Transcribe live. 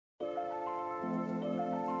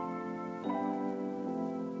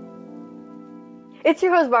It's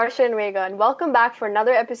your host Varsha and Vega, and welcome back for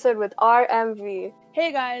another episode with RMV.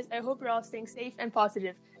 Hey guys, I hope you're all staying safe and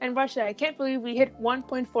positive. And Varsha, I can't believe we hit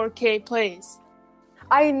 1.4k plays.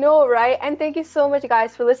 I know, right? And thank you so much,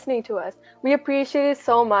 guys, for listening to us. We appreciate it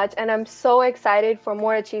so much, and I'm so excited for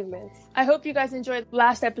more achievements. I hope you guys enjoyed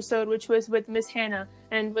last episode, which was with Miss Hannah.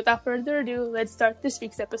 And without further ado, let's start this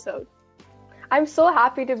week's episode. I'm so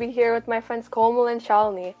happy to be here with my friends Komal and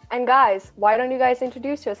Shalini. And guys, why don't you guys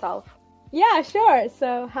introduce yourself? Yeah, sure.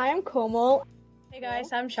 So, hi, I'm Komal. Hey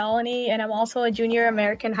guys, I'm Shalini, and I'm also a junior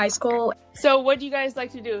American high school. So what do you guys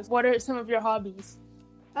like to do? What are some of your hobbies?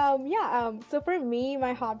 So for me,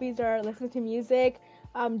 my hobbies are listening to music,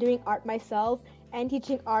 doing art myself, and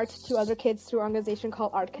teaching art to other kids through an organization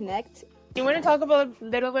called Art Connect. You want to talk about a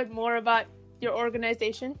little bit more about your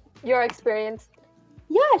organization? Your experience?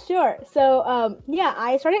 Yeah, sure. So,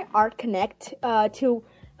 I started Art Connect to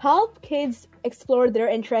help kids explore their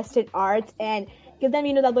interest in art and give them,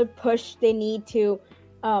 that little push they need to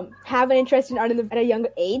have an interest in art at a younger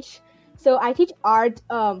age. So I teach art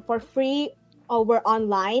for free over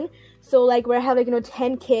online. So we have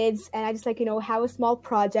 10 kids, and I just have a small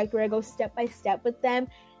project where I go step by step with them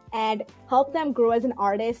and help them grow as an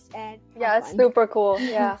artist. And yeah, it's super cool.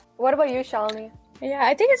 Yeah. What about you, Shalini? Yeah,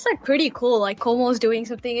 I think it's pretty cool. Komo's doing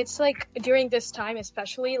something. It's during this time,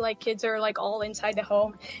 especially kids are all inside the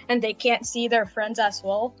home and they can't see their friends as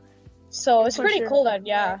well. So it's pretty cool that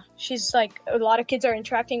she's a lot of kids are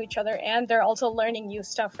interacting with each other and they're also learning new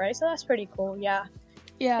stuff, right? So that's pretty cool. Yeah.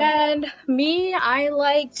 And me, I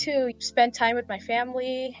like to spend time with my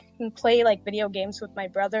family and play video games with my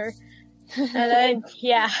brother. And then,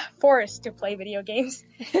 forced to play video games.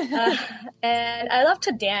 And I love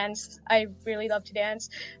to dance. I really love to dance.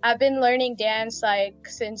 I've been learning dance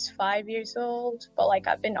since 5 years old, but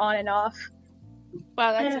I've been on and off.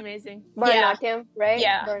 Wow, that's amazing. Bharatanatyam, right?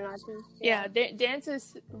 Yeah. Bharatanatyam. Yeah, dance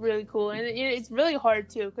is really cool, and it's really hard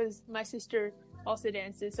too because my sister also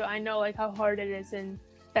dances, so I know how hard it is, and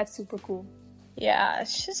that's super cool. Yeah,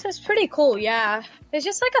 it's pretty cool. Yeah, it's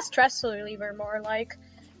just a stress reliever more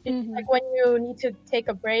Mm-hmm. when you need to take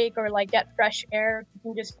a break or get fresh air, you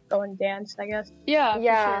can just go and dance, I guess. Yeah, for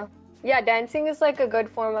sure. Yeah, dancing is a good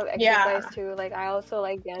form of exercise too. I also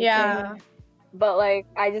like dancing. Yeah. But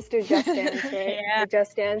I just do Just Dance, right? Yeah.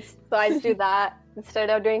 Just Dance. So I just do that instead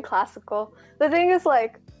of doing classical. The thing is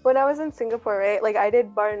when I was in Singapore, right? I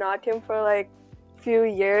did Bharatanatyam for few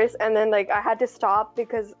years, and then I had to stop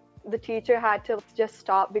because the teacher had to just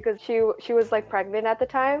stop because she was pregnant at the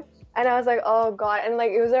time. And I was oh god, and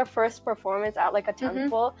it was our first performance at a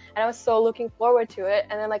temple, and I was so looking forward to it.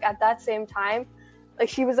 And then at that same time,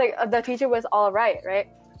 she was the teacher was all right?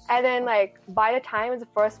 And then by the time it was the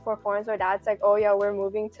first performance, my dad's oh yeah, we're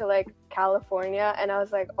moving to California, and I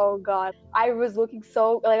was oh god, I was looking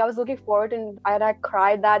I was looking forward, and I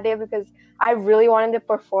cried that day because I really wanted to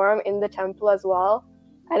perform in the temple as well,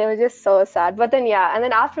 and it was just so sad. But then and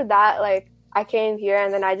then after that I came here,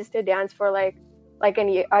 and then I just did dance for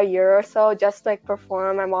a year or so, just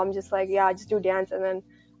perform. My mom just just do dance, and then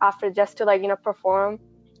after just to perform.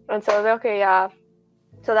 And so I was okay,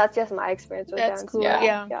 so that's just my experience with that's dance. Cool.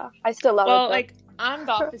 Yeah, I still love it. I'm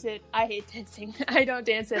the opposite. I hate dancing. I don't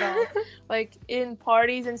dance at all. In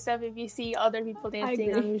parties and stuff, if you see other people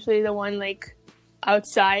dancing, I'm usually the one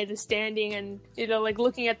outside standing and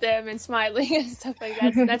looking at them and smiling and stuff like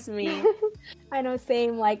that. So that's me. I know,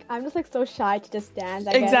 same. I'm just so shy to just dance.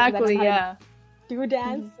 Exactly, yeah. Do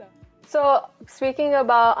dance. So speaking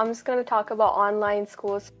about, I'm just going to talk about online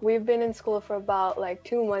schools. We've been in school for about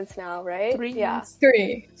 2 months now, right? 3 Yeah. months.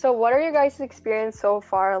 3. So what are your guys' experience so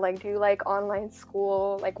far? Do you like online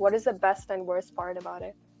school? What is the best and worst part about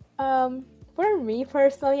it? For me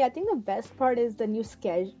personally, I think the best part is the new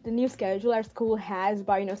schedule our school has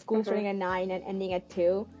by, school starting at 9 and ending at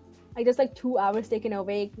 2. Just 2 hours taken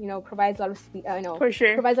away, provides a lot of sleep, For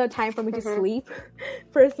sure. provides a lot of time for me to sleep,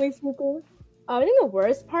 personally speaking. I think the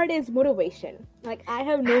worst part is motivation. I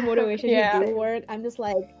have no motivation to do work. I'm just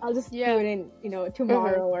I'll just do it in,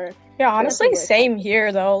 tomorrow or... Yeah, honestly, same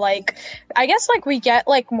here though. I guess we get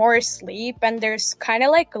more sleep and there's kind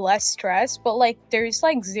of less stress, but there's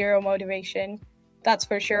zero motivation. That's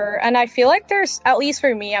for sure. And I feel there's, at least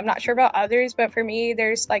for me, I'm not sure about others, but for me,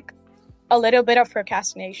 there's a little bit of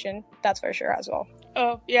procrastination. That's for sure as well.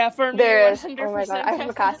 Oh, yeah, for me, there is. 100%. Oh my god, I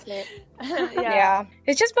procrastinate. Yeah.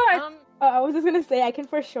 It's just about... I was just gonna say, I can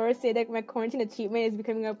for sure say that my quarantine achievement is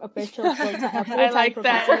becoming an official full-time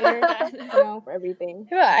that. For everything.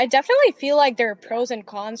 Yeah, I definitely feel there are pros and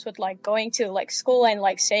cons with going to school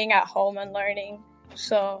and staying at home and learning.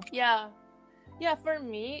 So yeah, for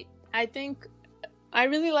me, I think I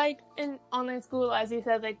really like in online school, as you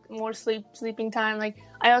said, like more sleeping time. Like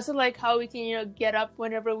I also like how we can, get up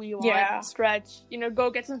whenever we want, stretch, go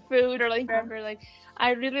get some food or like whatever. Like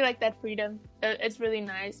I really like that freedom. It's really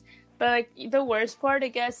nice. But like the worst part, I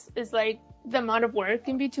guess, is like the amount of work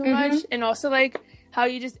can be too much, and also like how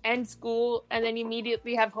you just end school and then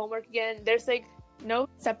immediately have homework again. There's like no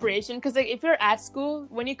separation, because like if you're at school,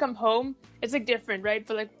 when you come home, it's like different, right?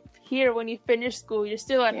 But like here, when you finish school, you're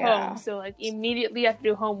still at home, so like immediately you have to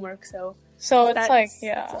do homework. So it's like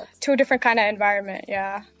two different kind of environment.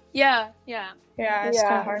 Yeah, it's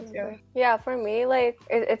kind of hard too. Yeah, for me, like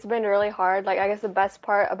it's been really hard. Like I guess the best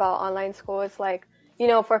part about online school is like,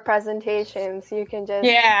 for presentations, you can just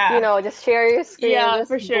just share your screen,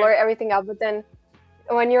 just blur everything out. But then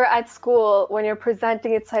when you're at school, when you're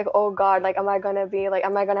presenting, it's like, oh God, like am I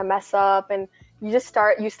gonna mess up? And you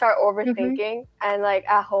start overthinking. And like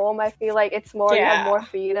at home, I feel like it's more you have more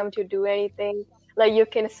freedom to do anything. Like you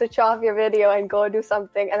can switch off your video and go do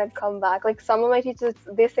something and then come back. Like some of my teachers,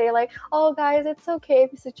 they say like, oh guys, it's okay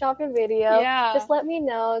if you switch off your video. Just let me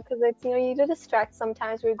know, because it's, you need to distract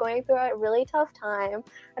sometimes. We're going through a really tough time.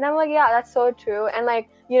 And I'm like, yeah, that's so true. And like,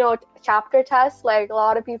 chapter tests, like a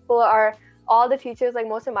lot of people are, all the teachers, like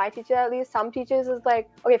most of my teachers at least, some teachers is like,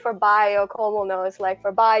 okay, for bio, Komal knows, like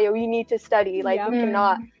for bio, you need to study. Like you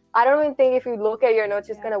cannot, I don't even think if you look at your notes,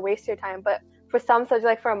 it's going to waste your time. But for some subjects,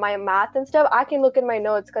 like for my math and stuff, I can look at my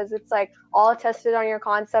notes because it's like all tested on your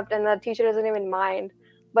concept and the teacher doesn't even mind.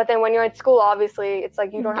 But then when you're at school, obviously, it's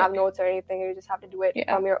like you don't have notes or anything. You just have to do it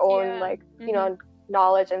from your own, like,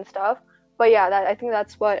 knowledge and stuff. But yeah, I think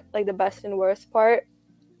that's what, like, the best and worst part.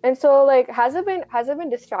 And so, like, has it been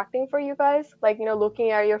distracting for you guys? Like,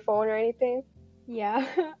 looking at your phone or anything? Yeah,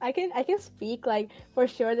 I can speak, like, for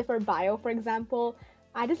sure that for bio, for example,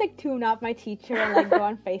 I just like tune up my teacher and like go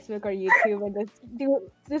on Facebook or YouTube and just do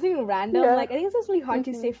something random. Like I think it's just really hard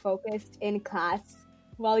to stay focused in class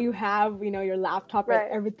while you have, your laptop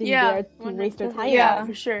and everything there to waste your time. Yeah,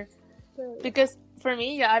 for sure. Because for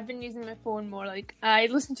me, I've been using my phone more. Like I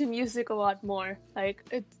listen to music a lot more, like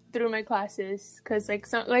through my classes. Because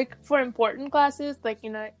like for important classes, like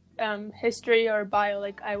history or bio,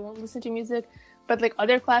 like I won't listen to music. But like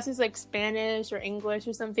other classes like Spanish or English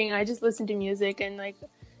or something, I just listen to music and like,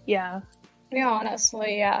 Yeah,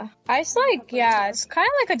 honestly, I just like, it's kind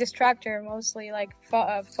of like a distractor mostly, like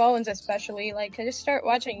phones especially. Like I just start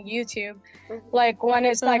watching YouTube, like when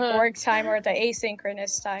it's like work time or the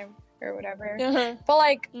asynchronous time or whatever. But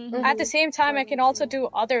like at the same time, I can also do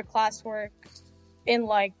other classwork in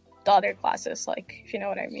like the other classes, like if you know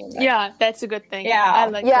what I mean. Like, that's a good thing. I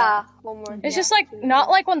like that. It's just like not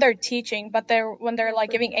like when they're teaching, but when they're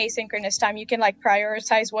like giving asynchronous time, you can like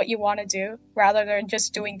prioritize what you want to do rather than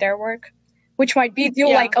just doing their work, which might be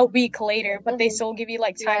due like a week later, but they still give you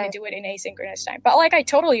like time to do it in asynchronous time. But like I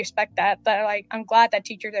totally respect that like I'm glad that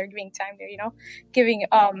teachers are giving time to giving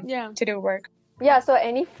to do work. Yeah, so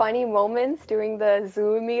any funny moments during the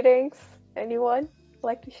Zoom meetings? Anyone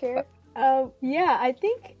like to share? I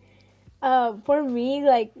think for me,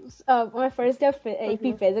 like my first day of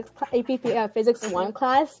AP Physics 1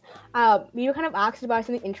 class, we were kind of asked about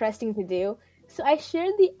something interesting to do. So I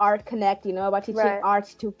shared the art connect, about teaching art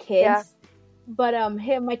to kids. But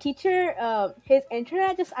my teacher, his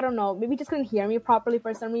internet just, I don't know, maybe just couldn't hear me properly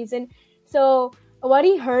for some reason. So what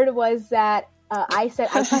he heard was that I said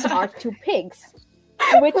I teach art to pigs,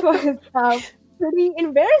 which was pretty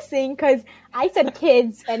embarrassing because I said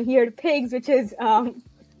kids and he heard pigs, which is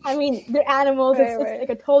they're animals. It's like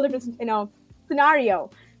a totally different, scenario.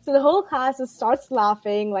 So the whole class just starts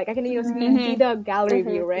laughing. Like I can, see the gallery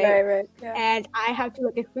view, right? Right. Yeah. And I have to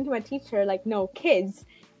like explain to my teacher, like, no, kids.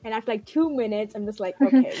 And after like 2 minutes, I'm just like,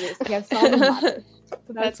 okay, we have solved the matter.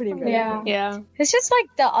 So that's pretty good. Yeah. It's just like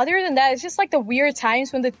other than that, it's just like the weird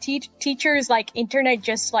times when the teacher's like internet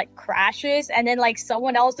just like crashes and then like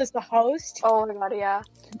someone else is the host. Oh my god, yeah.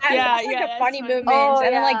 That's like the funny moments.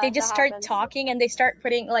 And then like they just start talking and they start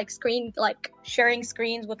putting like sharing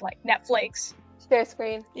screens with like Netflix. Share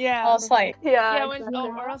screen. Yeah. I was like,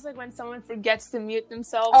 or else like when someone forgets to mute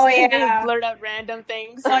themselves, they blurt out random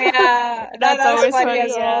things. Oh yeah, that's always funny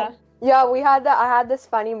as well. Yeah, I had this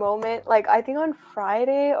funny moment, like I think on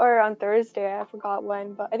Friday or on Thursday, I forgot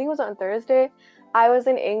when, but I think it was on Thursday. I was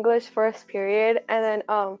in English first period, and then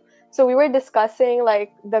so we were discussing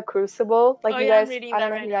like the Crucible, like you guys, I don't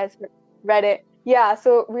know if you guys read it. Yeah,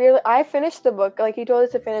 so I finished the book, like he told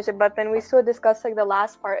us to finish it, but then we still discussed like the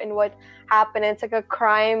last part and what happened. It's like a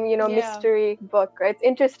crime, mystery book, right? It's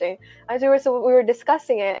interesting. And so we were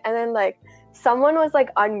discussing it, and then like someone was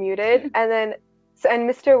like unmuted, and then So, and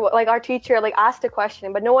Mr. like our teacher like asked a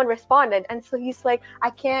question, but no one responded. And so he's like,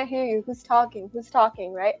 I can't hear you. Who's talking? Who's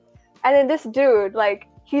talking? Right? And then this dude, like,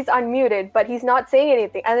 he's unmuted, but he's not saying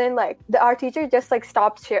anything. And then like our teacher just like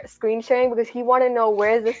stopped screen sharing because he wanted to know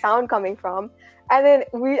where's the sound coming from. And then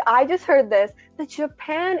I just heard this. The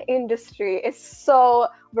Japan industry is so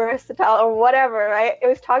versatile or whatever, right? It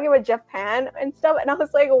was talking about Japan and stuff. And I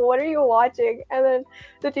was like, what are you watching? And then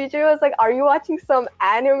the teacher was like, are you watching some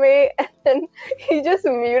anime? And then he just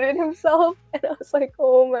muted himself. And I was like,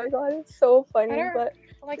 oh my God, it's so funny. But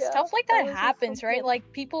like stuff like that happens, right?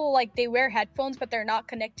 Like people like they wear headphones, but they're not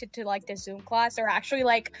connected to like the Zoom class. They're actually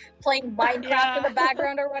like playing Minecraft in the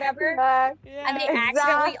background or whatever, and they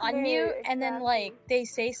accidentally unmute, and then like they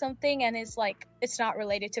say something, and it's like it's not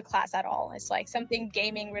related to class at all. It's like something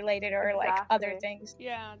gaming related or like other things.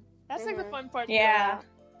 Yeah, that's like the fun part. Yeah.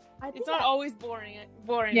 It's not always boring.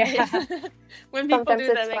 Yeah. When people Sometimes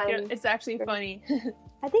do that, like fun. it's actually funny.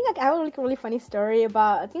 I think like I have like a really funny story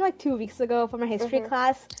about I think like 2 weeks ago for my history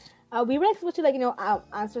class. We were like supposed to like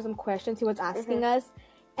answer some questions he was asking us,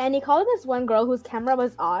 and he called this one girl whose camera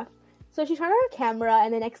was off. So she turned on her camera,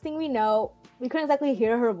 and the next thing we know, we couldn't exactly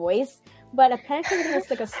hear her voice, but apparently it was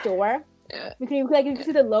like a store. You could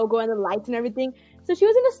see the logo and the lights and everything. So she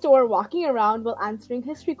was in a store walking around while answering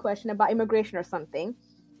history question about immigration or something,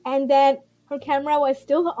 and then her camera was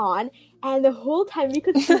still on, and the whole time we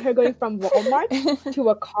could see her going from Walmart to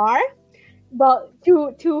a car, but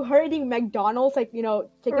to her eating McDonald's, like,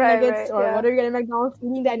 chicken nuggets or what are you getting at McDonald's,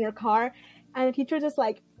 eating that in her car. And the teacher just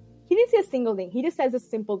like, he didn't say a single thing. He just says a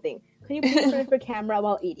simple thing. Can you please turn off your camera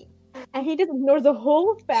while eating? And he just ignores the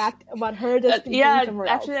whole fact about her just eating somewhere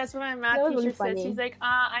else. Actually, that's what my math teacher said. She's like,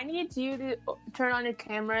 I need you to turn on your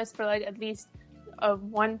cameras for like at least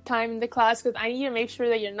one time in the class because I need to make sure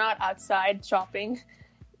that you're not outside shopping.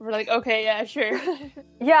 We're like, okay, yeah, sure.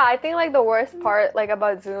 Yeah, I think like the worst part like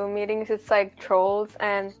about Zoom meetings, it's like trolls,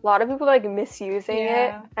 and a lot of people like misusing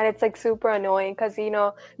it, and it's like super annoying because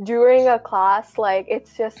during a class, like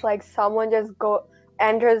it's just like someone just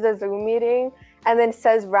enters the Zoom meeting and then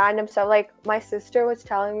says random stuff. Like my sister was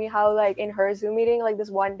telling me how like in her Zoom meeting, like this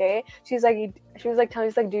one day, she was like telling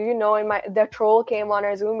me, do you know the troll came on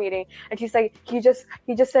our Zoom meeting, and she's like, he just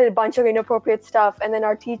said a bunch of inappropriate stuff, and then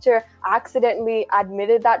our teacher accidentally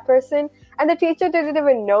admitted that person, and the teacher didn't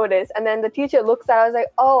even notice, and then the teacher looks at us like,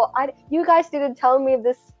 oh, you guys didn't tell me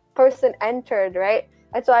this person entered, right?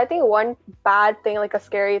 And so I think one bad thing, like a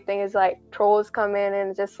scary thing, is like trolls come in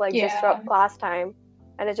and just like disrupt class time.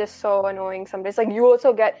 And it's just so annoying sometimes. Like you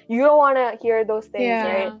don't want to hear those things,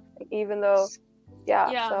 right? Like, even though,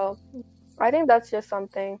 so I think that's just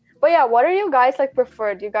something. But yeah, what are you guys like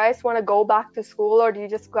prefer? Do you guys want to go back to school, or do you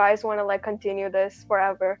just guys want to like continue this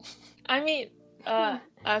forever? I mean, I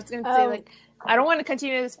was going to say like, I don't want to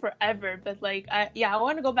continue this forever, but like, I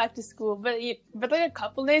want to go back to school, but like a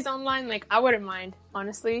couple days online, like I wouldn't mind,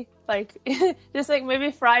 honestly. Like, just like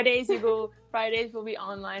maybe Fridays will be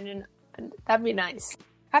online, and that'd be nice.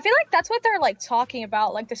 I feel like that's what they're like talking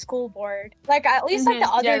about, like the school board. Like at least like the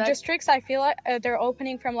other districts, I feel like they're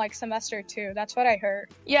opening from like semester 2. That's what I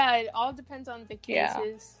heard. Yeah, it all depends on the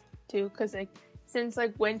cases too, because like since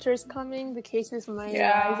like winter's coming, the cases might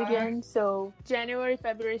rise again. So January,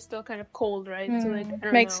 February is still kind of cold, right? So like I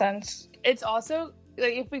don't Makes know. sense. It's also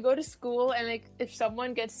like if we go to school and like if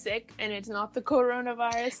someone gets sick and it's not the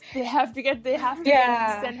coronavirus, they have to get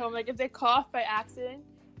sent home. Like if they cough by accident,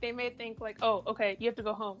 they may think like, oh, okay, you have to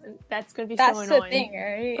go home, and that's gonna be so annoying. That's the thing,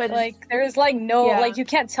 right? But like, there's like no, like you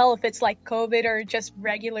can't tell if it's like COVID or just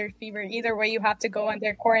regular fever. Either way, you have to go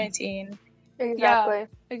under quarantine.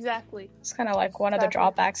 Exactly. It's kind of like one of the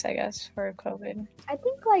drawbacks, I guess, for COVID. I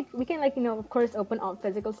think like we can like of course open up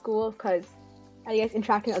physical school because I guess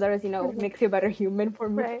interacting with others makes you a better human for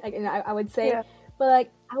me. Right. Like, I would say. Yeah. But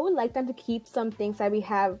like I would like them to keep some things that we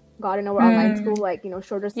have got in our online school, like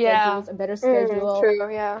shorter schedules, a better schedule.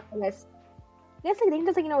 True, yeah. I guess like they can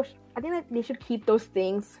just like I think that they should keep those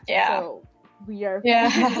things. Yeah. So we are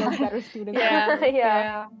better students.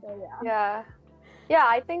 Yeah. Yeah,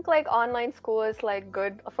 I think like online school is like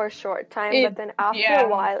good for a short time, but then after a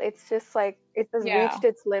while, it's just like it has reached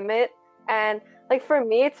its limit. And like for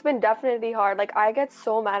me, it's been definitely hard. Like I get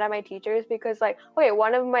so mad at my teachers because like, okay,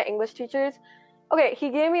 one of my English teachers. Okay, he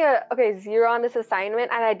gave me a 0 on this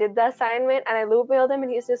assignment, and I did the assignment, and I loop mailed him,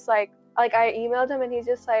 and he's just like I emailed him, and he's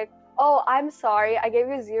just like, oh, I'm sorry, I gave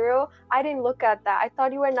you 0. I didn't look at that. I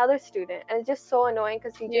thought you were another student, and it's just so annoying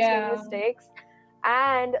because he just made mistakes,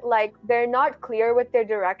 and like they're not clear with their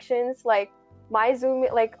directions. Like my Zoom,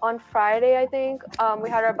 like on Friday, I think we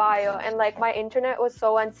had our bio, and like my internet was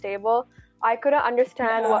so unstable, I couldn't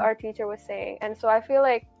understand what our teacher was saying, and so I feel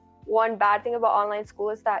like one bad thing about online school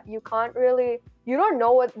is that you don't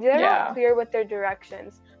know what, they're not clear with their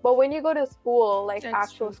directions. But when you go to school, like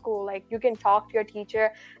actual school, like you can talk to your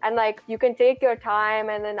teacher and like you can take your time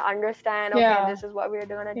and then understand, okay, this is what we're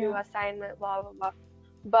gonna do, assignment, blah blah blah.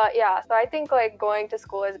 But yeah, so I think like going to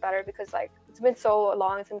school is better because like it's been so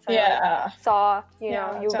long since I like, saw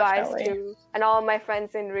you guys too and all of my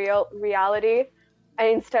friends in reality, and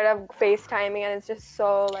instead of FaceTiming, and it's just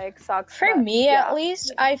so like sucks. For me, at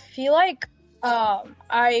least, I feel like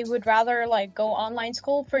I would rather like go online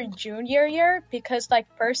school for junior year because like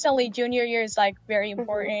personally junior year is like very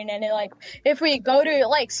important and it, like if we go to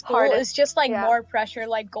like school it's just like more pressure,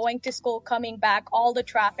 like going to school, coming back, all the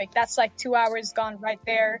traffic, that's like 2 hours gone right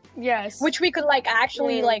there. Yes, which we could like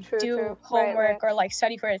actually do homework or like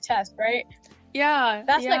study for a test, right? Yeah,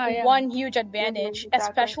 that's like one huge advantage,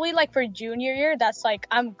 especially like for junior year. That's like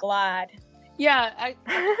I'm glad. Yeah, I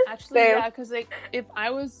actually because like if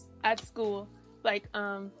I was at school, like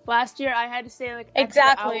last year I had to stay like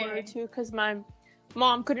extra hour or two because my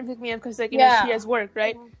mom couldn't pick me up because like you know she has work,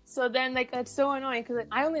 right? So then like it's so annoying because like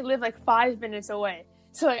I only live like 5 minutes away,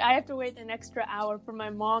 so like I have to wait an extra hour for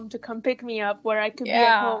my mom to come pick me up where I could be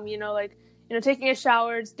at home, taking a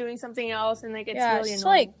shower, doing something else, and like it's really annoying.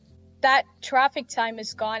 Like that traffic time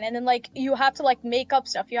is gone, and then like you have to like make up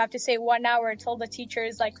stuff. You have to say 1 hour until the teacher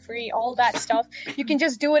is like free, all that stuff. You can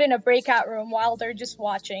just do it in a breakout room while they're just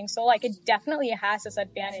watching. So like it definitely has its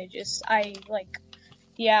advantages. I like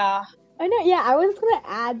I know. I was gonna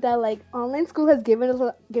add that like online school has given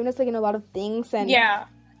us like a lot of things, and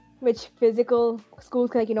which physical schools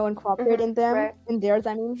can like incorporate in them in theirs.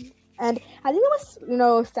 I mean. And I think the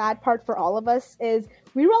most, sad part for all of us is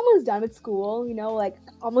we were almost done with school, like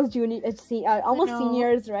almost almost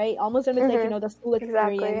seniors, right? Almost done with like, the school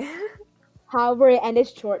experience. Exactly. However, it ended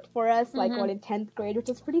short for us, like in 10th grade, which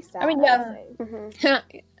is pretty sad. I mean,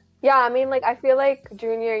 yeah, I mean, like I feel like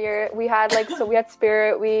junior year we had like we had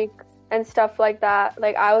Spirit Week and stuff like that.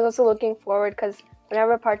 Like I was also looking forward because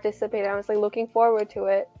whenever I participated, I was like looking forward to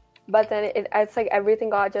it. But then it's like everything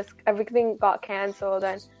got canceled,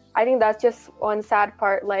 and I think that's just one sad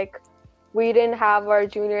part. Like, we didn't have our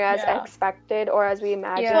junior as expected or as we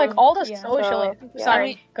imagined. Yeah. Like all the social.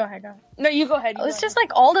 Sorry, go ahead. No, you go ahead. It's just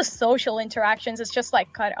like all the social interactions. It's just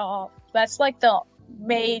like cut off. That's like the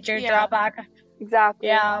major drawback. Exactly.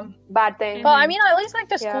 Yeah. Bad thing. Well, I mean, at least like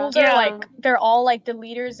the schools are like they're all like the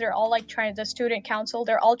leaders. They're all like trying the student council.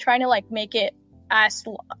 They're all trying to like make it as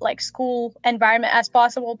like school environment as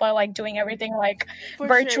possible by like doing everything like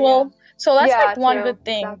virtual. Sure, so that's like one good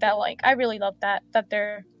thing that like I really love that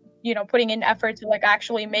they're putting in effort to like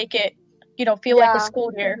actually make it feel like a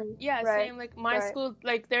school year. Same like my school,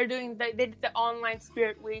 like they did the online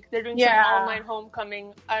Spirit Week, they're doing some online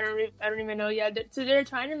homecoming. I don't even know so they're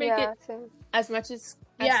trying to make it as much as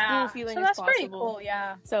school feeling as possible. So that's pretty cool.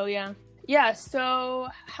 So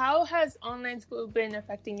how has online school been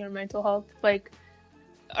affecting your mental health? Like,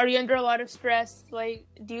 are you under a lot of stress? Like,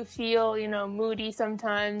 do you feel, moody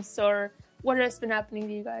sometimes? Or what has been happening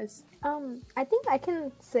to you guys? I think I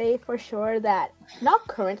can say for sure that not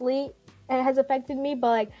currently it has affected me, but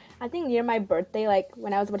like I think near my birthday, like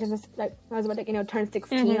when I was about to turn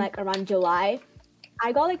 16, like around July,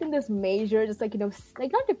 I got like in this major, just like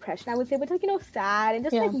like not depression, I would say, but like sad and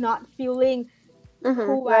just like not feeling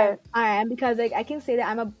who I am, because like I can say that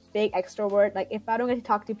I'm a big extrovert. Like if I don't get to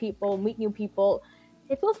talk to people, meet new people,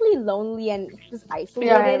 it feels really lonely and just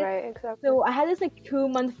isolated. Right, exactly. So I had this like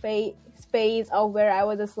 2-month phase of where I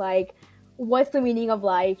was just like, what's the meaning of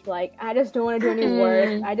life? Like I just don't want to do any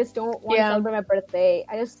work. I just don't want to celebrate my birthday.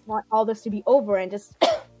 I just want all this to be over and just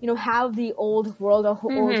have the old world or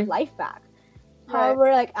old life back.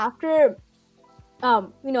 However, like after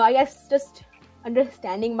I guess just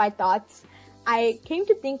understanding my thoughts, I came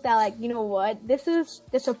to think that, like, what, this is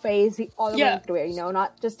just a phase. We all are going through it,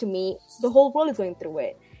 not just to me. The whole world is going through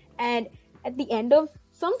it. And at the end of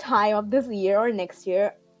some time of this year or next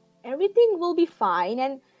year, everything will be fine.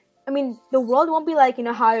 And, I mean, the world won't be like,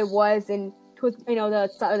 how it was in,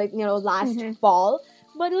 last fall.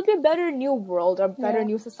 But it'll be a better new world or better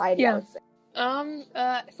new society, I would say.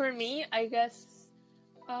 For me, I guess,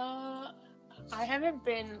 I haven't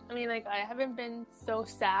been so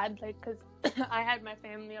sad, like, because I had my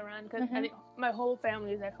family around, because I think my whole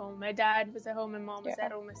family is at home. My dad was at home, my mom was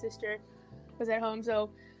at home, my sister was at home, so,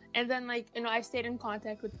 and then, like, I stayed in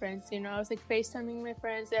contact with friends, I was, like, FaceTiming my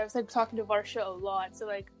friends, I was, like, talking to Varsha a lot, so,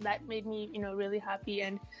 like, that made me, really happy,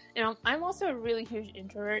 and, I'm also a really huge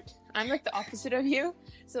introvert. I'm, like, the opposite of you,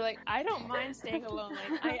 so, like, I don't mind staying alone.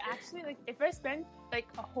 Like, I actually, like, if I spend, like,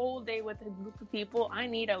 a whole day with a group of people, I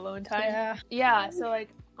need alone time. So, like,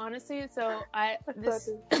 honestly, so this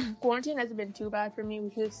quarantine hasn't been too bad for me,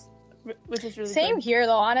 which is really Same good. here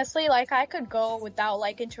though, honestly. Like I could go without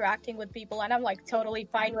like interacting with people and I'm like totally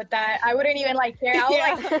fine with that. I wouldn't even like care.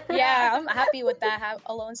 I was like, yeah, I'm happy with that. Have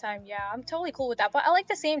alone time. Yeah, I'm totally cool with that. But at like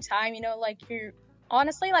the same time, you know, like you're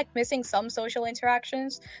honestly like missing some social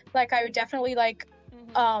interactions. Like I would definitely like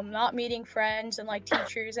not meeting friends and like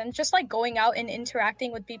teachers and just like going out and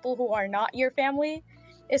interacting with people who are not your family.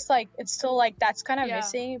 It's like it's still like that's kind of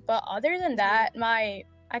missing. But other than that, I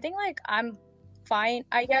think like I'm fine,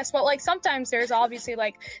 I guess. But like sometimes there's obviously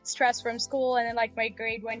like stress from school and then like my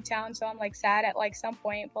grade went down, so I'm like sad at like some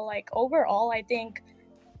point. But like overall I think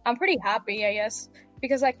I'm pretty happy, I guess,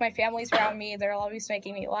 because like my family's around me, they're always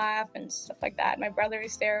making me laugh and stuff like that. My brother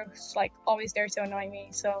is there, who's like always there to annoy me.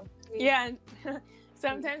 So yeah, and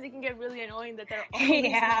sometimes it can get really annoying that they're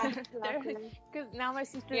always there. Because now my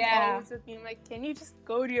sister is always with me. I'm like, can you just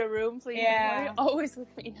go to your room, please? Why are you always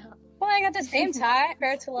with me now? Well, like at the same time,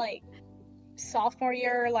 compared to like sophomore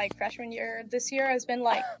year, like freshman year, this year has been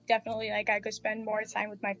like definitely like I could spend more time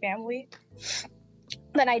with my family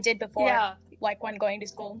than I did before, like when going to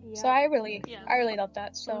school. So I really love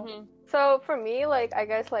that. So so for me, like I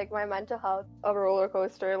guess like my mental health of a roller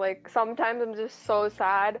coaster. Like sometimes I'm just so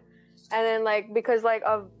sad, and then like because like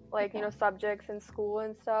of like you know subjects in school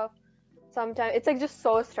and stuff, sometimes it's like just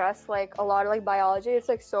so stressed. Like a lot of like biology, it's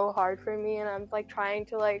like so hard for me, and I'm like trying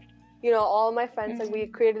to like you know, all my friends, like, we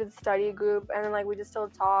created a study group, and then, like, we just still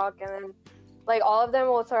talk, and then, like, all of them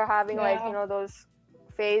also are having, like, you know, those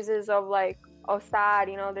phases of, like, oh, sad,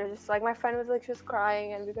 you know, they're just, like, my friend was, like, just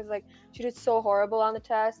crying, and because, like, she did so horrible on the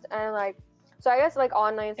test, and, like, so I guess, like,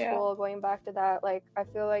 online school, going back to that, like, I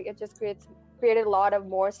feel like it just created a lot of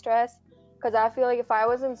more stress, because I feel like if I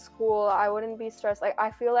was in school, I wouldn't be stressed. Like, I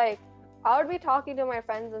feel like I would be talking to my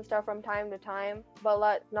friends and stuff from time to time,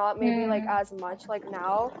 but not maybe like as much like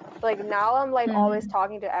now. Like now I'm like always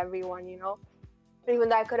talking to everyone, you know. Even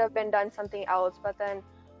that could have been done something else, but then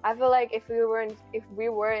I feel like if we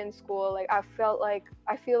were in school, like I feel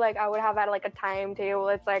like I would have had like a timetable.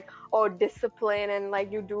 It's like, oh, discipline and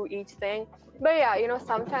like you do each thing. But yeah, you know,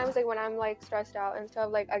 sometimes like when I'm like stressed out and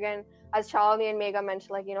stuff, like again, as Shalini and Megha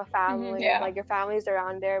mentioned, like, you know, family, like your family's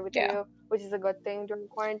around there with you, which is a good thing during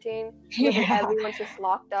quarantine. Everyone's just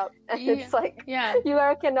locked up, and it's like you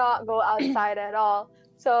cannot go outside at all.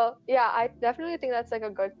 So yeah, I definitely think that's like a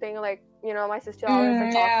good thing. Like, you know, my sister always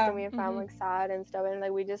like talks to me if I'm like sad and stuff, and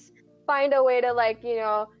like we just find a way to like, you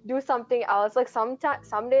know, do something else. Like some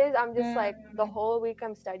days I'm just like the whole week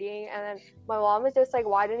I'm studying, and then my mom is just like,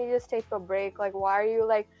 why didn't you just take a break? Like, why are you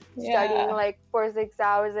like studying like for 6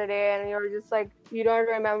 hours a day and you're just like you don't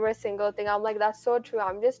remember a single thing? I'm like, that's so true.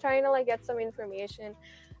 I'm just trying to like get some information.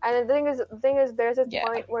 And the thing is there's a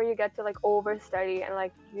point where you get to like overstudy, and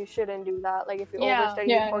like you shouldn't do that. Like if you overstudy,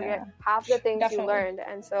 you forget half the things you learned.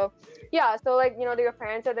 And so so like, you know, your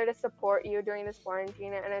parents are there to support you during this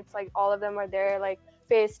quarantine, and it's like all of them are there, like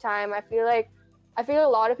FaceTime. I feel a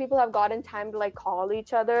lot of people have gotten time to like call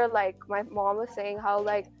each other. Like my mom was saying how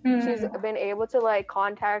like she's been able to like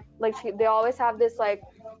contact, like they always have this like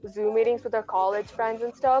Zoom meetings with her college friends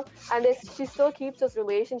and stuff, and she still keeps those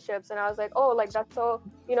relationships. And I was like, oh, like that's so,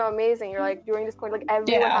 you know, amazing. You're like during this point, like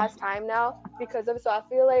everyone has time now because of it. So I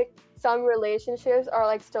feel like some relationships are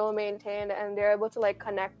like still maintained, and they're able to like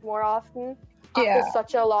connect more often after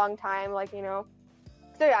such a long time, like, you know.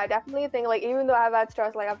 So yeah, I definitely think like even though I've had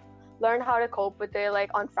stress, like I've learned how to cope with it. Like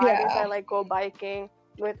on Fridays I like go biking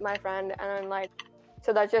with my friend, and then like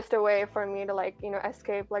so that's just a way for me to like, you know,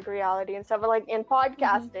 escape like reality and stuff. But like in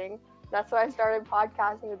podcasting, that's why I started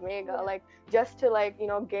podcasting with Megha, like just to like, you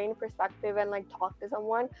know, gain perspective and like talk to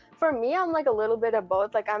someone. For me, I'm like a little bit of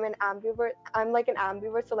both. Like I'm like an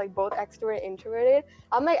ambivert, so like both extrovert and introverted.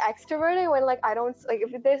 I'm like extroverted when like I don't, like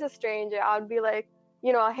if there's a stranger, I'll be like,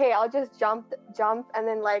 you know, hey, I'll just jump and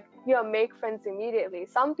then like, you know, make friends immediately.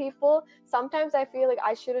 Some people, sometimes I feel like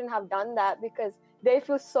I shouldn't have done that because they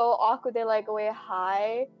feel so awkward. They're like, wait,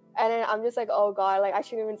 hi. And then I'm just like, oh God, like I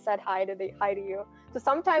shouldn't even said hi to you. So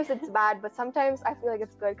sometimes it's bad, but sometimes I feel like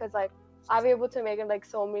it's good because like I've been able to make like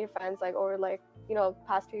so many friends like over like, you know,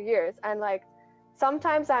 past few years. And like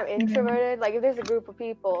sometimes I'm introverted, like if there's a group of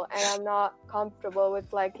people and I'm not comfortable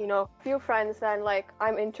with like, you know, few friends, then like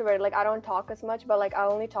I'm introverted. Like I don't talk as much, but like I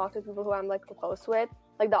only talk to people who I'm like close with.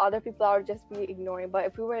 Like the other people I would just be ignoring. But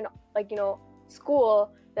if we were in like, you know,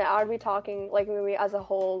 school, then I would be talking like maybe as a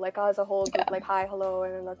whole group, like hi, hello,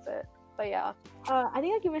 and then that's it. But yeah. I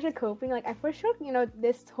think like you mentioned coping, like I for sure, you know,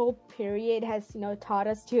 this whole period has, you know, taught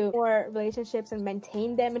us to more relationships and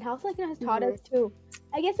maintain them, and also like, you know, has taught us to,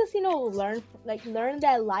 I guess, just, you know, learn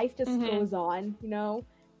that life just goes on, you know,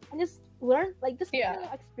 and just learn like this kind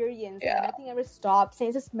of experience. And nothing ever stops. And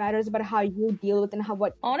it just matters about how you deal with and how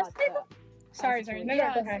what. Honestly, sorry. No,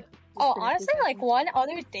 go ahead. Oh, honestly, like one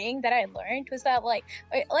other thing that I learned was that like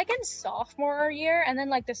in sophomore year and then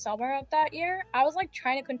like the summer of that year, I was like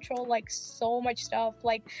trying to control like so much stuff.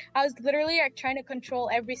 Like I was literally like trying to control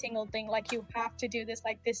every single thing. Like you have to do this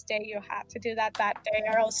like this day, you have to do that day,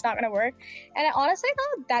 or else it's not gonna work. And I honestly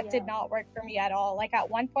thought that did not work for me at all. Like at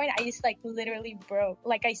one point, I just like literally broke.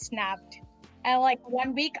 Like I snapped, and like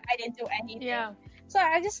 1 week I didn't do anything. Yeah. So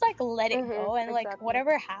I just like let it go, and like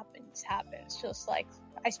whatever happens. Just like.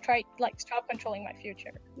 I tried like stop controlling my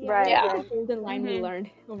future. Right. Yeah. The golden line we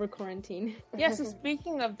learned over quarantine. Yeah. So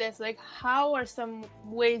speaking of this, like, how are some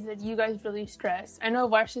ways that you guys really stress? I know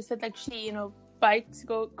Varsha said like she,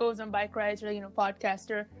 goes on bike rides or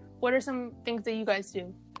podcaster. What are some things that you guys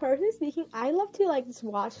do? Personally speaking, I love to like just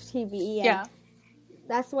watch TV. And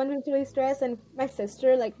that's one that's really stress. And my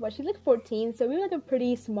sister, like, she's like 14, so we were like a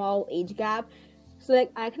pretty small age gap. So,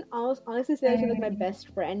 like, I can honestly say that she's, like, my best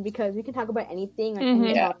friend because we can talk about anything, like,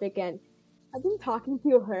 any topic. And I've been talking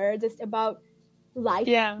to her just about life,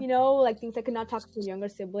 like, things I could not talk to a younger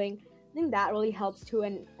sibling. I think that really helps, too.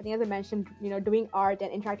 And I think, as I mentioned, doing art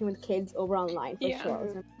and interacting with kids over online, for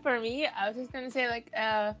sure. For me, I was just going to say, like,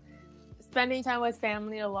 spending time with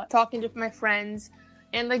family a lot, talking to my friends,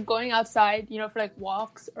 and, like, going outside, for, like,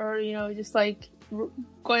 walks or, just, like,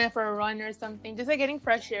 going out for a run or something, just like getting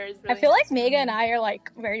fresh air is really I feel like Mega and I are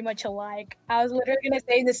like very much alike. I was literally gonna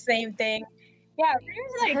say the same thing. Yeah, pretty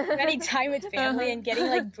much like spending time with family and getting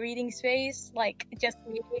like breathing space, like just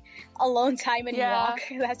me, alone time and walk.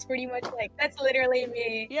 That's pretty much like that's literally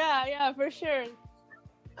me. Yeah, for sure.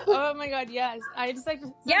 Oh my god, yes. I just like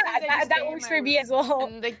that works for me as well.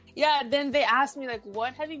 And, like, then they ask me like,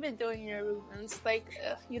 what have you been doing in your room? And it's like,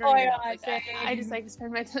 you don't know. Like, I just like to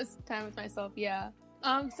spend my time with myself. Yeah.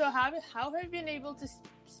 So how have you been able to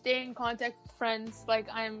stay in contact with friends? Like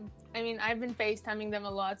I've been FaceTiming them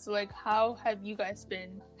a lot. So like, how have you guys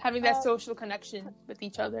been having that social connection with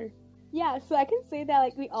each other? Yeah, so I can say that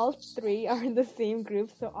like we all three are in the same group.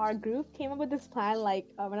 So our group came up with this plan. Like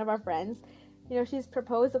one of our friends, she's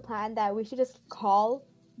proposed a plan that we should just call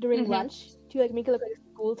during lunch to like make it look like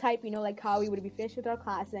a school type. Like how we would be finished with our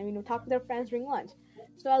class and talk with our friends during lunch.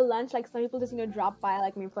 So at lunch, like some people just drop by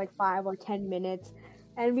like maybe for like 5 or 10 minutes.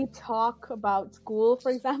 And we talk about school,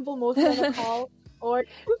 for example, mostly on the call, or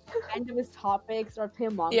randomest topics, or play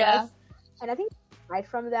Among Us. And I think right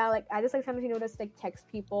from that, like I just like sometimes just like text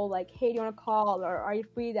people like, hey, do you want to call, or are you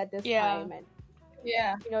free at this time? And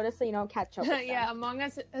just to catch up. With them. Among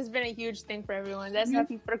Us has been a huge thing for everyone. That's how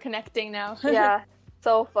people are connecting now.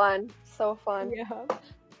 So fun.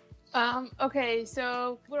 Okay,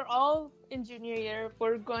 so we're all in junior year.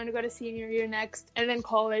 We're going to go to senior year next, and then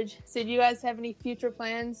college. So do you guys have any future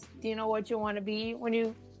plans? Do you know what you want to be when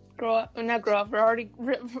you grow up? Well, not grow up.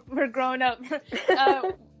 We're grown up.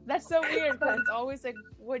 That's so weird because it's always like,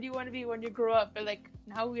 what do you want to be when you grow up? But like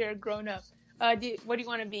now we are grown up. What do you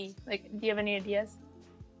want to be? Like, do you have any ideas?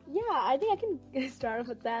 Yeah, I think I can start off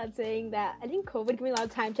with that, saying that I think COVID gave me a lot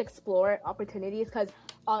of time to explore opportunities because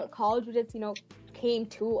college was just, came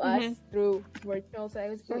to us through virtual, so I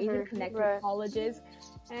was able to connect with colleges.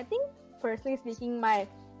 And I think, personally speaking,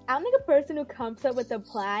 I'm like a person who comes up with a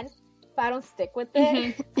plan, but I don't stick with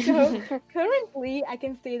it. So currently, I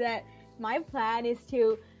can say that my plan is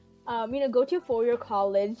to, go to a 4-year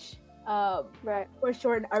college. For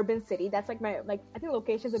sure, an urban city. That's like I think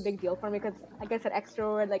location is a big deal for me because, like I said,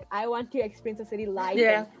 extrovert. Like I want to experience the city life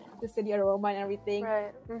and the city aroma and everything.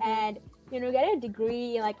 And get a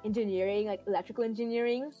degree in like engineering, like electrical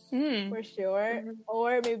engineering, for sure,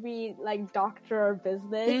 or maybe like doctor or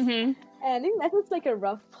business. And I think that was like a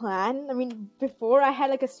rough plan. I mean, before I had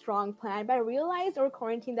like a strong plan, but I realized over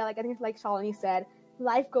quarantine that I think it's like Shalini said,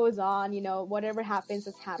 life goes on, whatever happens,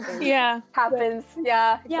 just happens. Happens.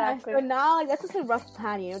 Exactly. So now, that's just a rough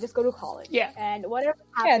plan, just go to college. And whatever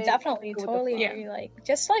happens. Yeah, definitely. Totally agree. Like,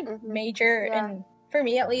 just like major in, for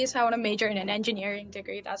me at least, I want to major in an engineering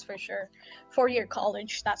degree, that's for sure. 4-year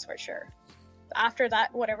college, that's for sure. After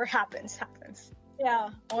that, whatever happens, happens.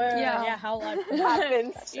 How life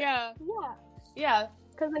happens.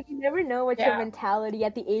 Because, like, you never know what your mentality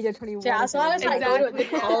at the age of 21 Yeah, as long as I go to a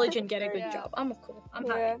good college and get a good job, I'm cool. I'm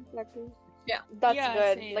happy. Exactly. Yeah. That's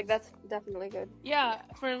good. Same. Like, that's definitely good. Yeah,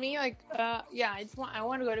 for me, like, I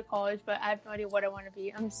want to go to college, but I have no idea what I want to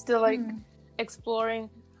be. I'm still, like, exploring.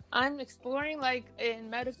 I'm exploring, like, in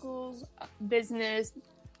medical, business,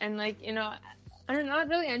 and, like, I'm not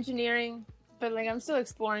really engineering, but, like, I'm still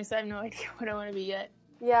exploring, so I have no idea what I want to be yet.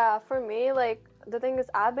 Yeah, for me, like, the thing is,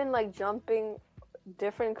 I've been, like, jumping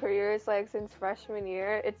different careers like since freshman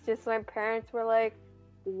year. It's just my parents were like,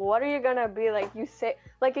 what are you gonna be? Like you say,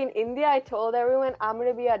 like in India, I told everyone I'm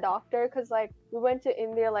gonna be a doctor because like we went to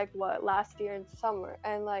India like what last year in summer,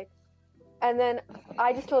 and then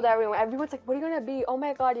I just told everyone. Everyone's like, what are you gonna be? Oh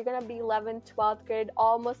my god, you're gonna be 11th, 12th grade,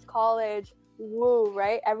 almost college. Woo,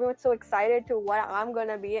 right? Everyone's so excited to what I'm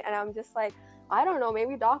gonna be, and I'm just like, I don't know,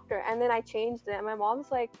 maybe doctor. And then I changed it, and my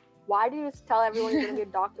mom's like, why do you tell everyone you're gonna be a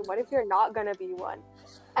doctor? What if you're not gonna be one?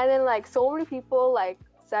 And then like so many people like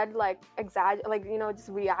said like like just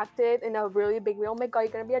reacted in a really big way. Oh my god,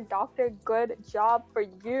 you're gonna be a doctor, good job for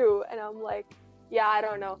you. And I'm like, yeah, I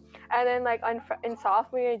don't know. And then like in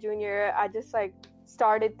sophomore year, junior year, I just like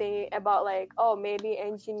started thinking about like, oh, maybe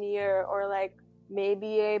engineer or like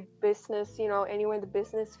maybe a business, anywhere in the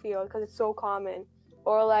business field because it's so common.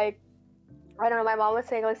 Or like, I don't know, my mom was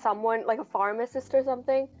saying like someone like a pharmacist or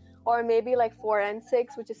something, or maybe like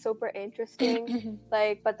forensics, which is super interesting.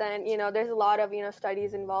 Like, but then there's a lot of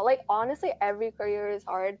studies involved. Like honestly, every career is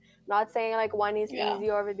hard. Not saying like one is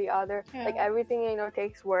easy over the other. Like everything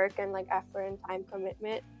takes work and like effort and time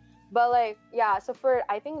commitment. But like yeah, so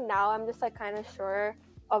I think now I'm just like kind of sure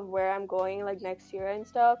of where I'm going like next year and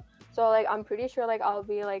stuff. So like I'm pretty sure like I'll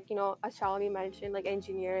be like as Shalini mentioned, like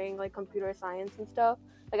engineering, like computer science and stuff.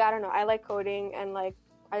 Like I don't know, I like coding and like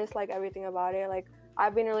I just like everything about it. Like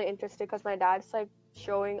I've been really interested because my dad's like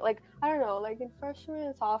showing like I don't know, like in freshman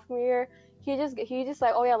and sophomore year he just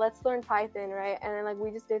like, oh yeah, let's learn Python, right? And then like we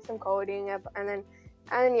just did some coding and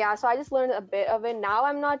then yeah, so I just learned a bit of it. Now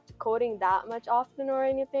I'm not coding that much often or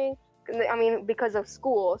anything, I mean because of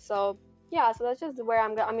school. So yeah, so that's just where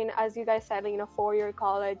I'm going. I mean, as you guys said, like 4-year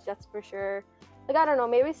college, that's for sure. Like I don't know,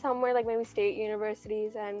 maybe somewhere like maybe state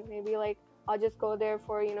universities, and maybe like I'll just go there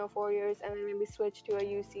for 4 years and then maybe switch to a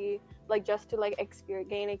UC, like just to like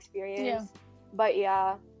gain experience. But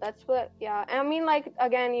yeah, that's what. Yeah, and I mean like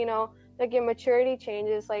again, like your maturity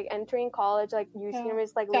changes. Like entering college, like UC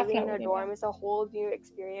university, like living in a dorm is a whole new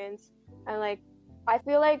experience. And like I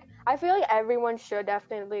feel like everyone should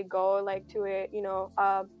definitely go like to it.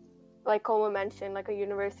 Like Komal mentioned, like a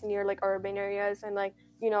university near like urban areas and like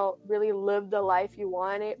really live the life you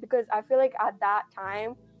want it, because I feel like at that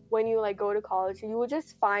time when you like go to college you will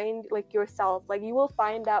just find like yourself, like you will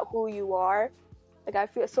find out who you are. Like I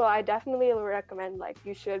feel so I definitely recommend like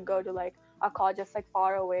you should go to like a college just like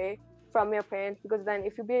far away from your parents, because then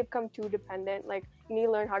if you become too dependent, like you need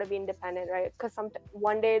to learn how to be independent, right? Because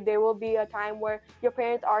one day there will be a time where your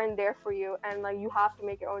parents aren't there for you and like you have to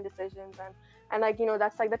make your own decisions, and like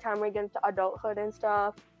that's like the time where you get into adulthood and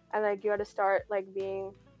stuff, and like you got to start like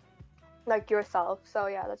being like yourself. So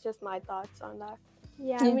yeah, that's just my thoughts on that.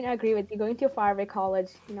 Yeah, I mean, I agree with you. Going to a faraway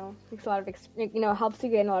college, takes a lot of helps you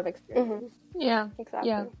gain a lot of experience. Yeah, exactly.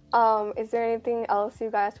 Yeah. Is there anything else you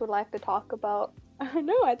guys would like to talk about?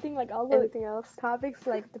 No, I think like all the anything else topics,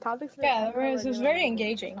 like the topics. Yeah, it was very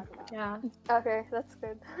engaging. Yeah. Okay, that's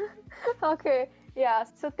good. Okay, yeah.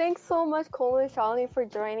 So thanks so much, Komal and Shalini, for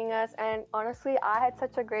joining us. And honestly, I had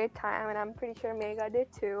such a great time, and I'm pretty sure Mega did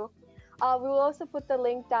too. We will also put the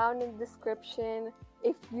link down in the description.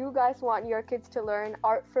 If you guys want your kids to learn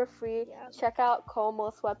art for free, check out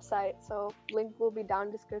Komal's website. So link will be down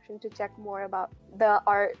in the description to check more about the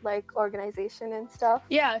art like organization and stuff.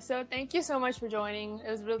 Yeah, so thank you so much for joining. It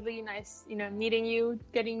was really nice, meeting you,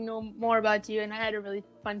 getting to know more about you, and I had a really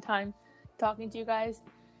fun time talking to you guys.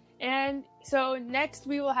 And so next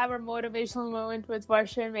we will have our motivational moment with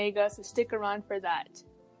Varsha and Mega, so stick around for that.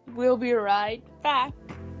 We'll be right back.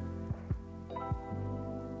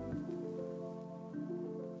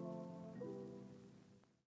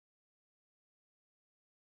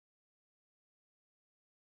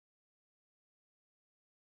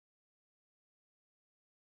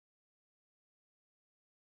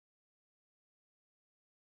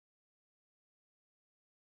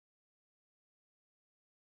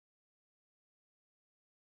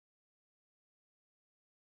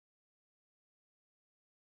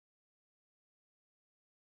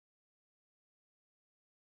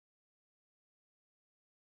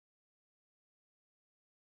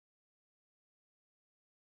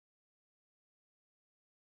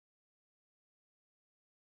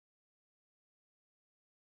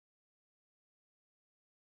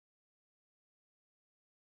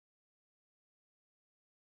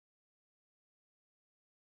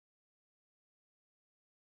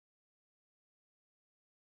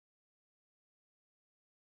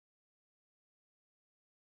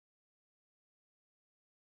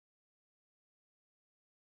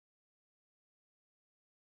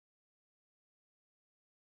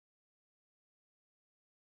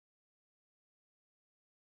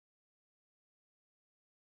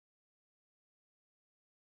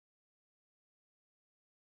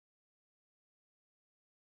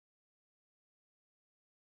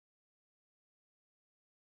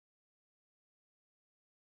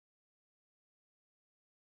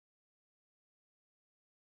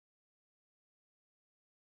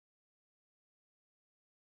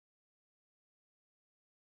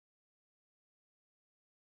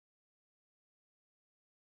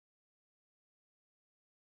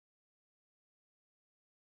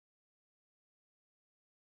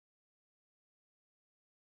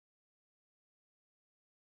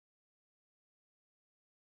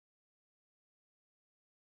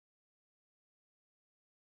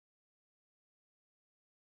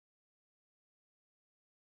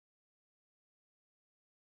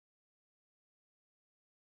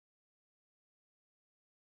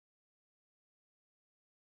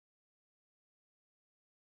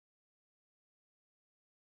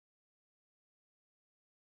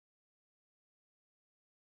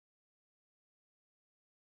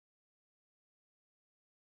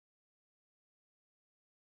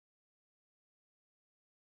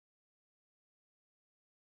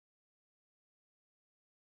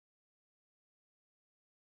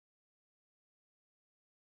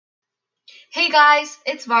 Hey guys,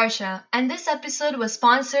 it's Varsha, and this episode was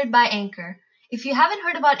sponsored by Anchor. If you haven't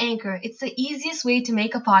heard about Anchor, it's the easiest way to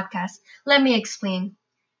make a podcast. Let me explain.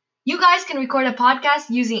 You guys can record a podcast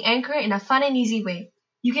using Anchor in a fun and easy way.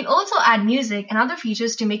 You can also add music and other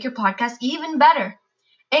features to make your podcast even better.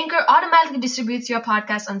 Anchor automatically distributes your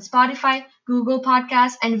podcast on Spotify, Google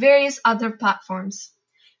Podcasts, and various other platforms.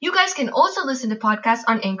 You guys can also listen to podcasts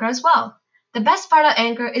on Anchor as well. The best part of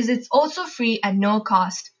Anchor is it's also free at no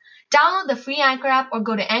cost. Download the free Anchor app or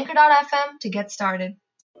go to anchor.fm to get started.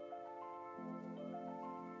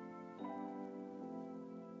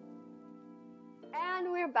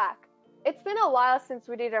 And we're back. It's been a while since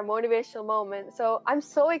we did our motivational moment, so I'm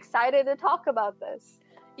so excited to talk about this.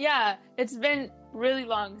 Yeah, it's been really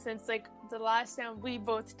long since like the last time we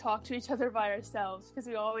both talked to each other by ourselves because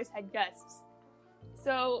we always had guests.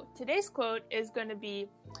 So today's quote is going to be,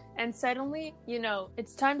 "And suddenly,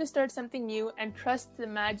 it's time to start something new and trust the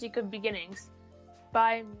magic of beginnings,"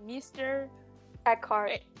 by Mr.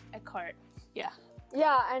 Eckhart. Yeah.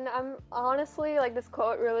 Yeah, and I'm honestly like this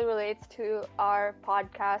quote really relates to our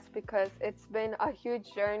podcast because it's been a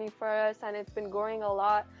huge journey for us and it's been growing a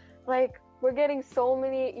lot. Like we're getting so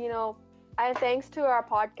many, and thanks to our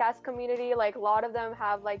podcast community, like a lot of them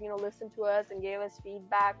have listened to us and gave us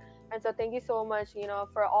feedback. And so thank you so much,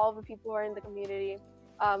 for all the people who are in the community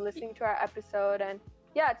listening to our episode. And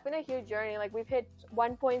yeah, it's been a huge journey. Like we've hit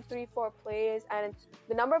 1.34 plays and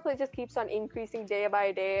the number of plays just keeps on increasing day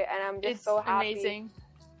by day. And I'm just so happy. Amazing.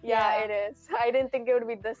 Yeah, it is. I didn't think it would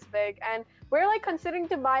be this big. And we're like considering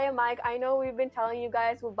to buy a mic. I know we've been telling you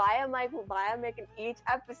guys we'll buy a mic in each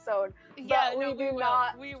episode. Yeah, but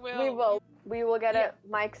we will. We will get a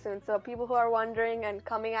mic soon. So people who are wondering and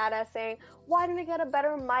coming at us saying, why didn't I get a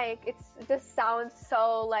better mic? It just sounds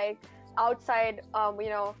so like outside,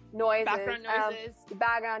 noises.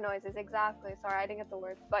 Background noises, exactly. Sorry, I didn't get the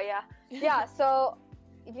words. But yeah. Yeah, so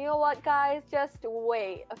you know what, guys? Just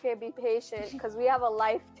wait. Okay, be patient because we have a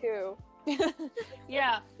life too.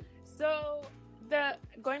 Yeah. So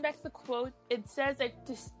going back to the quote, it says that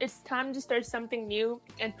it's time to start something new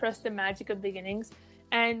and trust the magic of beginnings.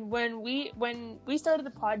 And when we started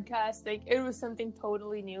the podcast, like it was something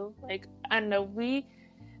totally new. Like I don't know,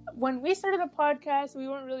 when we started the podcast, we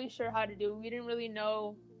weren't really sure how to do it. We didn't really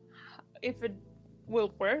know if it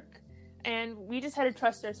will work, and we just had to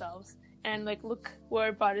trust ourselves. And like look where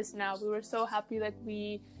it brought us now. We were so happy that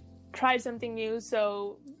we tried something new.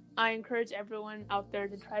 So I encourage everyone out there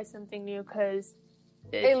to try something new because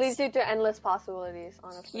it leads you to endless possibilities,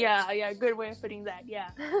 honestly. Yeah, good way of putting that, yeah.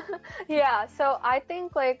 Yeah, so I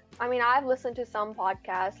think, I've listened to some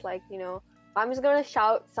podcasts, I'm just going to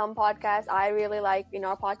shout some podcasts I really like in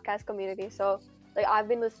our podcast community. So, I've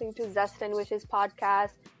been listening to Zestin, which is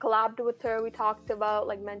podcast. Collabed with her, we talked about,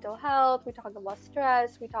 mental health, we talked about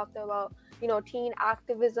stress, we talked about, teen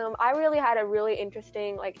activism. I really had a really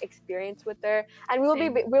interesting, experience with her. And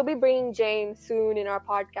we'll be bringing Jane soon in our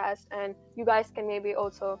podcast, and you guys can maybe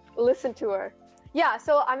also listen to her. Yeah,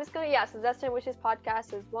 so I'm just going to, so Zestin, which is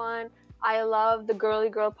podcast is one. I love the Girly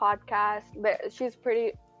Girl podcast. She's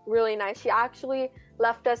really nice. She actually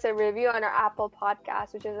left us a review on our Apple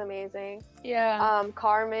podcast, which is amazing. Yeah.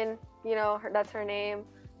 Carmen, that's her name.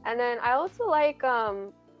 And then I also like,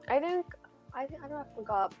 I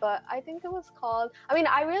forgot, but I think it was called,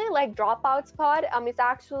 I really like Dropouts Pod. It's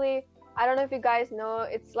actually, I don't know if you guys know,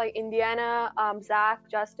 it's like Indiana, Zach,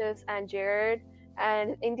 Justice, and Jared.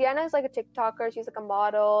 And Indiana is like a TikToker. She's like a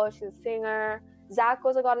model. She's a singer. Zach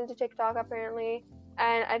also got into TikTok apparently.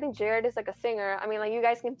 And I think Jared is like a singer. You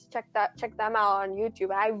guys can check them out on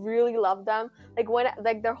YouTube. I really love them. When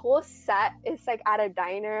their whole set is like at a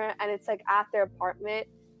diner and it's like at their apartment,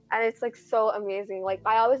 and it's like so amazing.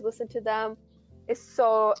 I always listen to them. It's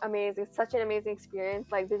so amazing. It's such an amazing experience.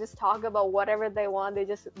 They just talk about whatever they want. They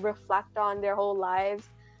just reflect on their whole lives.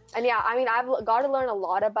 And yeah, I've got to learn a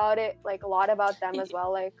lot about it, a lot about them as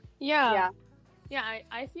well. Yeah,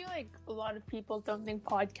 I feel like a lot of people don't think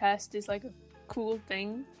podcast is like a cool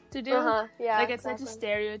thing to do. Yeah, it's such a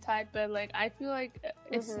stereotype, but I feel like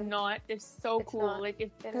it's not. It's so cool. Not.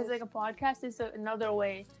 Because a podcast is another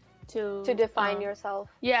way to define yourself.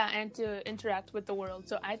 Yeah, and to interact with the world.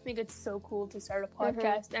 So I think it's so cool to start a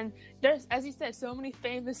podcast. And there's, as you said, so many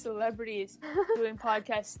famous celebrities doing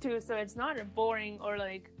podcasts too. So it's not a boring or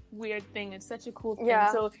weird thing. It's such a cool thing.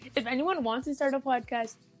 Yeah. So if anyone wants to start a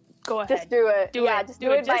podcast, go ahead. Just do it. Just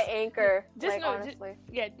do it by Anchor. Honestly.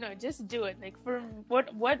 Just do it. For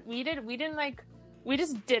what we did, we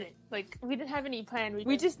just did it. We didn't have any plan.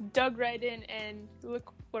 We just dug right in and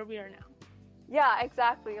look where we are now. Yeah,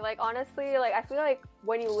 exactly. Honestly, I feel like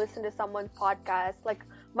when you listen to someone's podcast,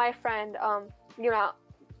 my friend,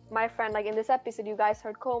 my friend, like in this episode, you guys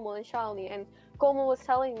heard Komal and Shalini, and Komal was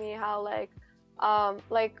telling me how like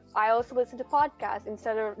I also listen to podcasts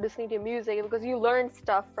instead of listening to music, because you learn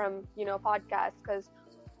stuff from, you know, podcasts, because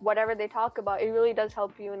whatever they talk about, it really does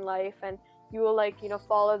help you in life, and you will like, you know,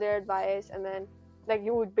 follow their advice, and then like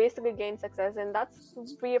you would basically gain success. And that's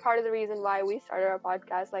be a part of the reason why we started our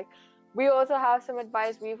podcast. Like, we also have some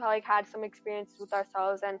advice, we've like had some experience with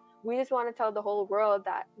ourselves, and we just want to tell the whole world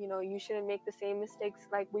that, you know, you shouldn't make the same mistakes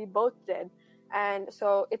like we both did. And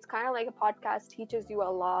so it's kind of like a podcast teaches you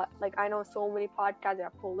a lot. Like, I know so many podcasts, there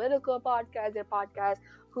are political podcasts, there are podcasts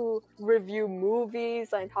who review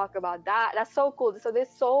movies and talk about that. That's so cool. So there's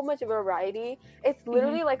so much variety. It's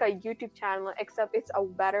literally like a YouTube channel, except it's a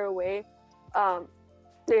better way.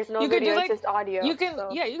 There's no video, it's just audio. You can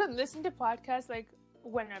you can listen to podcasts like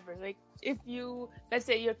whenever. Like, if you, let's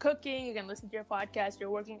say you're cooking, you can listen to your podcast.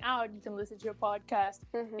 You're working out, you can listen to your podcast.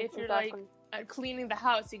 If you're like cleaning the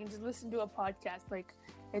house, you can just listen to a podcast. Like,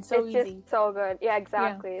 it's easy. Just so good. Yeah,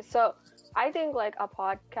 exactly. Yeah. So I think like a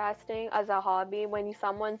podcasting as a hobby, when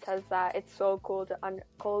someone says that, it's so cool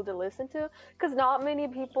to listen to, because not many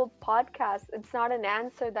people podcast. It's not an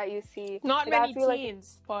answer that you see. Not many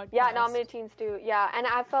teens podcast. Yeah, not many teens do. Yeah, and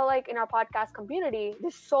I felt like in our podcast community,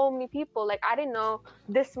 there's so many people. Like, I didn't know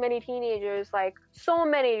this many teenagers. Like, so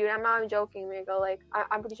many, dude. I'm not even joking, Mega. Like,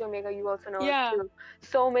 I'm pretty sure, Mega, you also know it too.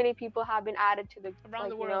 So many people have been added to the around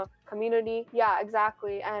the world, you know, community. Yeah,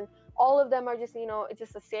 exactly. And all of them are just, you know, it's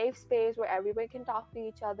just a safe space where everybody can talk to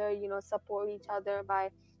each other, you know, support each other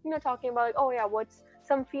by, you know, talking about like, oh yeah, what's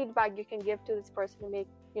some feedback you can give to this person to make,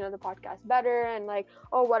 you know, the podcast better, and like,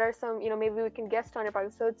 oh, what are some, you know, maybe we can guest on your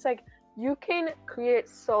podcast. So it's like you can create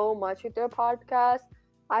so much with your podcast.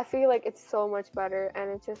 I feel like it's so much better, and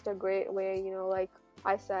it's just a great way, you know, like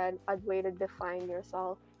I said, a way to define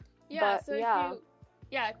yourself. Yeah, but, so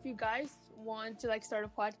if you guys want to like start a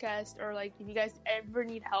podcast, or like if you guys ever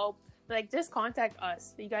need help, like just contact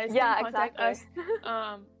us. You guys can contact us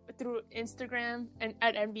through Instagram and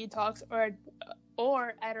at MB Talks,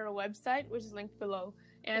 or at our website, which is linked below.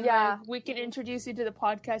 And we can introduce you to the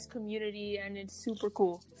podcast community, and it's super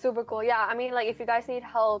cool. Super cool. Yeah, I mean, like, if you guys need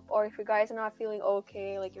help, or if you guys are not feeling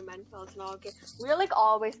okay, like your mental health is not okay, we're like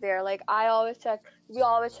always there. Like, we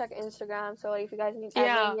always check Instagram. So like, if you guys need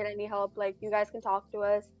any help, like, you guys can talk to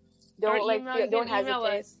us. Don't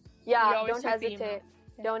hesitate. Yeah, don't hesitate.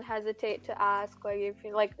 Don't hesitate to ask. Like, if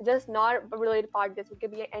you like, just not related to podcasts. It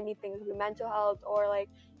could be anything. It could be mental health or like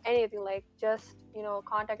anything. Like, just, you know,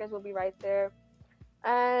 contact us. We'll be right there.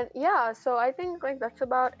 And yeah, so I think like that's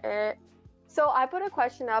about it. So I put a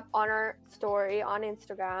question up on our story on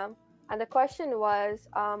Instagram, and the question was,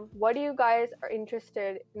 what do you guys are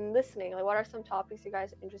interested in listening? Like, what are some topics you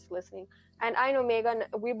guys are interested in listening? And I know, Megan,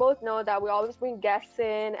 we both know that we always bring guests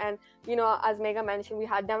in, and, you know, as Megan mentioned, we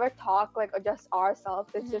had never talked like just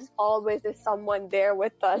ourselves. It's just always there's someone there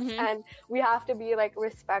with us, and we have to be like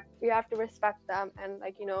we have to respect them, and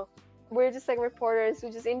like, you know, we're just like reporters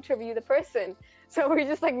who just interview the person. So we're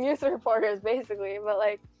just like news reporters basically, but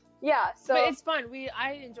like, yeah, so but it's fun.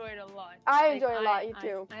 I enjoy it a lot. I enjoy it a lot. You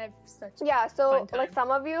too. I have such so like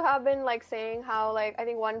some of you have been like saying how, like, I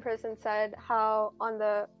think one person said how on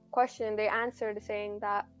the question they answered saying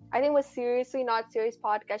that, I think it was Seriously Not Serious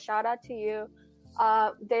podcast, shout out to you.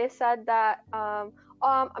 They said that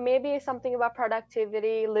maybe something about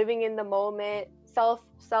productivity, living in the moment,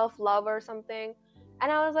 self-love or something.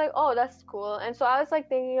 And I was like, oh, that's cool. And so I was like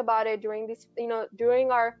thinking about it during this, you know, during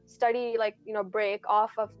our study, like, you know, break off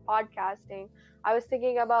of podcasting. I was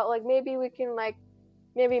thinking about like, maybe we can like,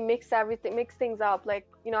 maybe mix things up. Like,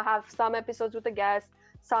 you know, have some episodes with a guest,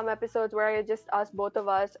 some episodes where it's just us, both of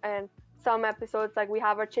us, and some episodes like we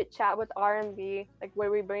have our chit chat with R&B, like where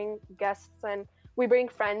we bring guests and we bring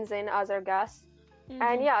friends in as our guests.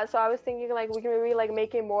 And yeah, so I was thinking like we can maybe like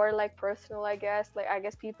make it more like personal, I guess. Like, I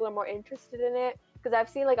guess people are more interested in it. Because I've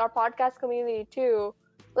seen like our podcast community too,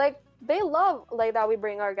 like they love like that we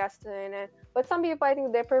bring our guests in, but some people I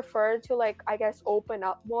think they prefer to like, I guess, open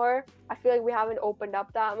up more. I feel like we haven't opened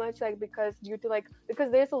up that much, like because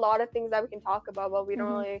there's a lot of things that we can talk about, but we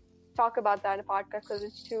don't really talk about that in a podcast because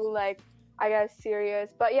it's too like, I guess,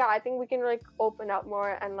 serious. But yeah, I think we can like open up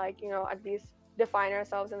more and like, you know, at least define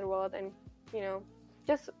ourselves in the world, and, you know,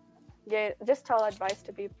 just tell advice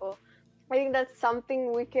to people. I think that's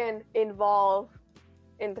something we can involve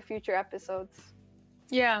in the future episodes.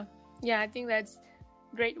 Yeah, I think that's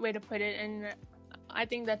a great way to put it, and I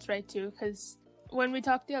think that's right too, because when we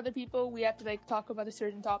talk to other people, we have to like talk about a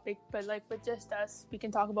certain topic, but like with just us, we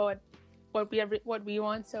can talk about what we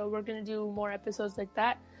want. So we're gonna do more episodes like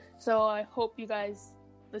that. So I hope you guys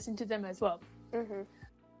listen to them as well.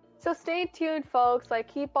 So stay tuned, folks. Like,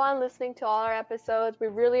 keep on listening to all our episodes. We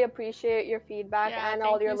really appreciate your feedback and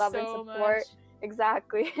all your love and support. Much.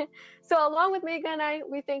 Exactly. So along with Megha and I,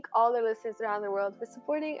 we thank all the listeners around the world for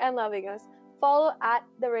supporting and loving us. Follow at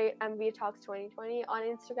the rate MV Talks 2020 on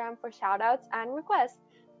Instagram for shoutouts and requests.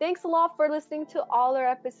 Thanks a lot for listening to all our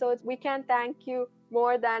episodes. We can't thank you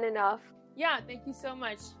more than enough. Yeah, thank you so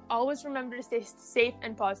much. Always remember to stay safe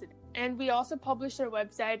and positive. And we also published our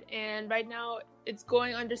website, and right now it's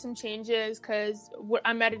going under some changes because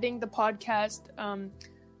I'm editing the podcast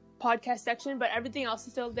section, but everything else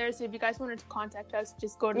is still there. So if you guys wanted to contact us,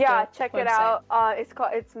 just go to the check website. It out.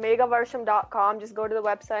 It's megavarsham.com. Just go to the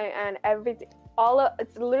website, and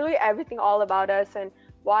it's literally everything all about us and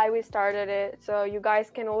why we started it. So you guys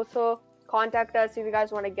can also contact us if you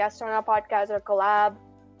guys want to guest on our podcast or collab.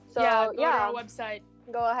 So go to our website.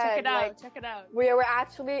 Go ahead. Check it out. We're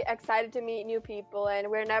actually excited to meet new people, and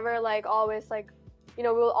we're never always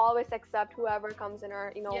we'll always accept whoever comes in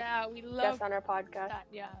our we love guest on our podcast. That,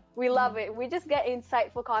 yeah. We love it. We just get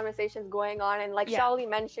insightful conversations going on, and Shalini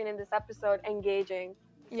mentioned in this episode, engaging.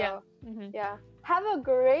 So, yeah. Have a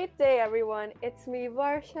great day, everyone. It's me,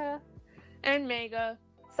 Varsha. And Megha.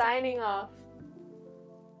 Signing off.